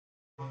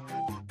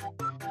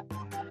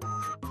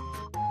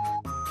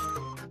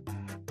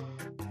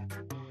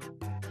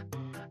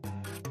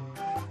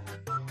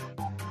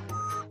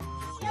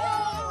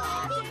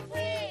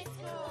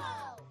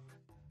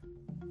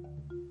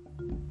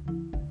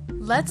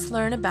Let's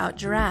learn about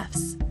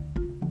giraffes.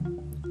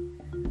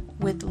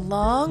 With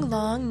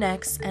long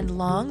necks and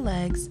long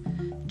legs,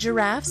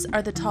 giraffes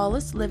are the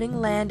tallest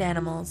living land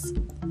animals.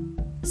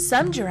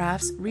 Some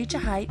giraffes reach a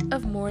height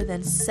of more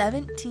than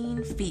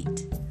 17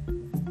 feet.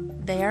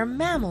 They are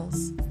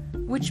mammals,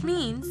 which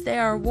means they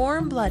are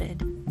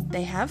warm-blooded,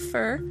 they have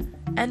fur,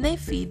 and they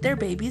feed their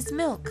babies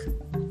milk.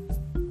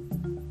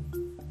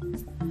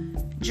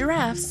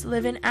 Giraffes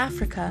live in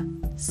Africa,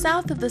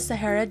 south of the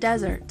Sahara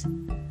Desert.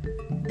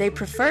 They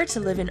prefer to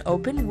live in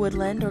open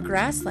woodland or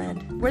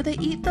grassland where they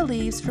eat the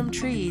leaves from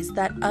trees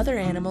that other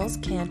animals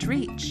can't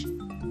reach.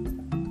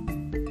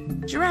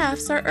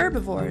 Giraffes are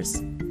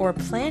herbivores, or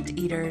plant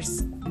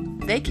eaters.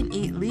 They can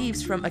eat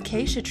leaves from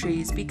acacia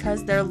trees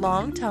because their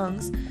long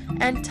tongues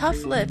and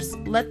tough lips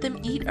let them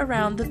eat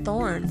around the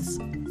thorns.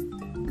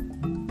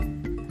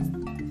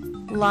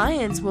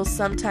 Lions will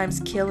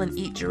sometimes kill and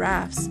eat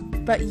giraffes,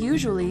 but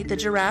usually the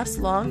giraffes'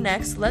 long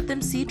necks let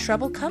them see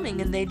trouble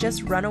coming and they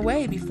just run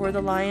away before the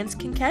lions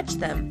can catch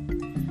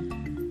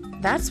them.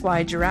 That's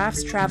why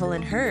giraffes travel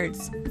in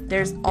herds.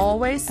 There's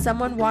always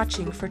someone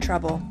watching for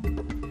trouble.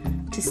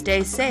 To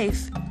stay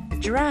safe,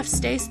 giraffes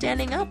stay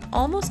standing up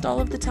almost all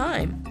of the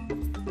time.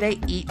 They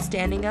eat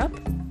standing up,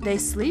 they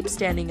sleep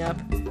standing up,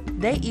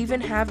 they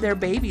even have their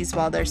babies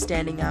while they're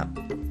standing up.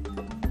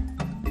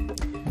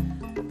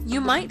 You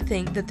might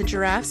think that the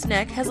giraffe's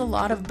neck has a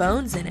lot of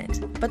bones in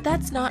it, but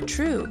that's not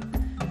true.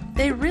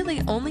 They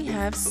really only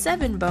have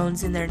 7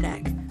 bones in their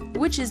neck,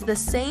 which is the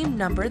same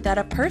number that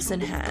a person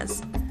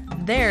has.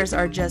 Theirs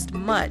are just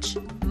much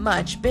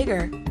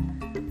bigger.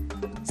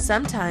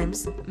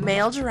 Sometimes,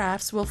 male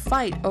giraffes will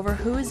fight over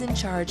who is in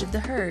charge of the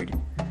herd.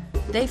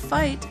 They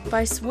fight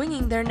by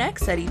swinging their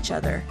necks at each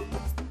other.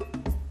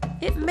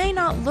 It may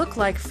not look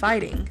like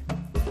fighting,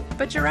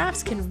 but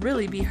giraffes can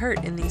really be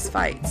hurt in these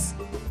fights.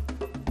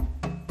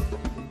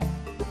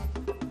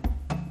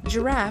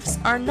 Giraffes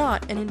are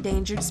not an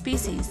endangered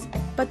species,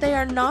 but they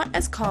are not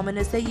as common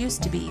as they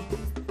used to be.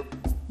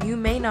 You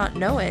may not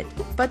know it,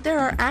 but there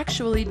are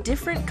actually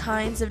different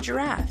kinds of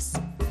giraffes.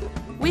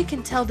 We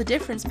can tell the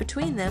difference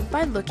between them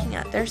by looking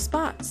at their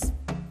spots.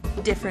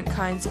 Different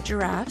kinds of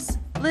giraffes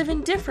live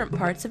in different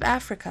parts of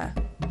Africa.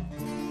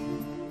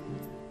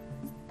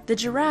 The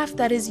giraffe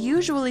that is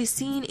usually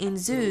seen in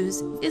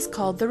zoos is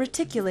called the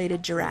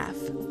reticulated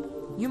giraffe.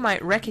 You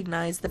might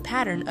recognize the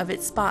pattern of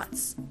its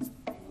spots.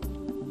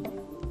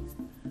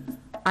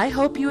 I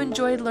hope you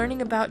enjoyed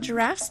learning about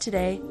giraffes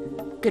today.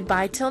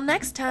 Goodbye till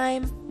next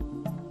time!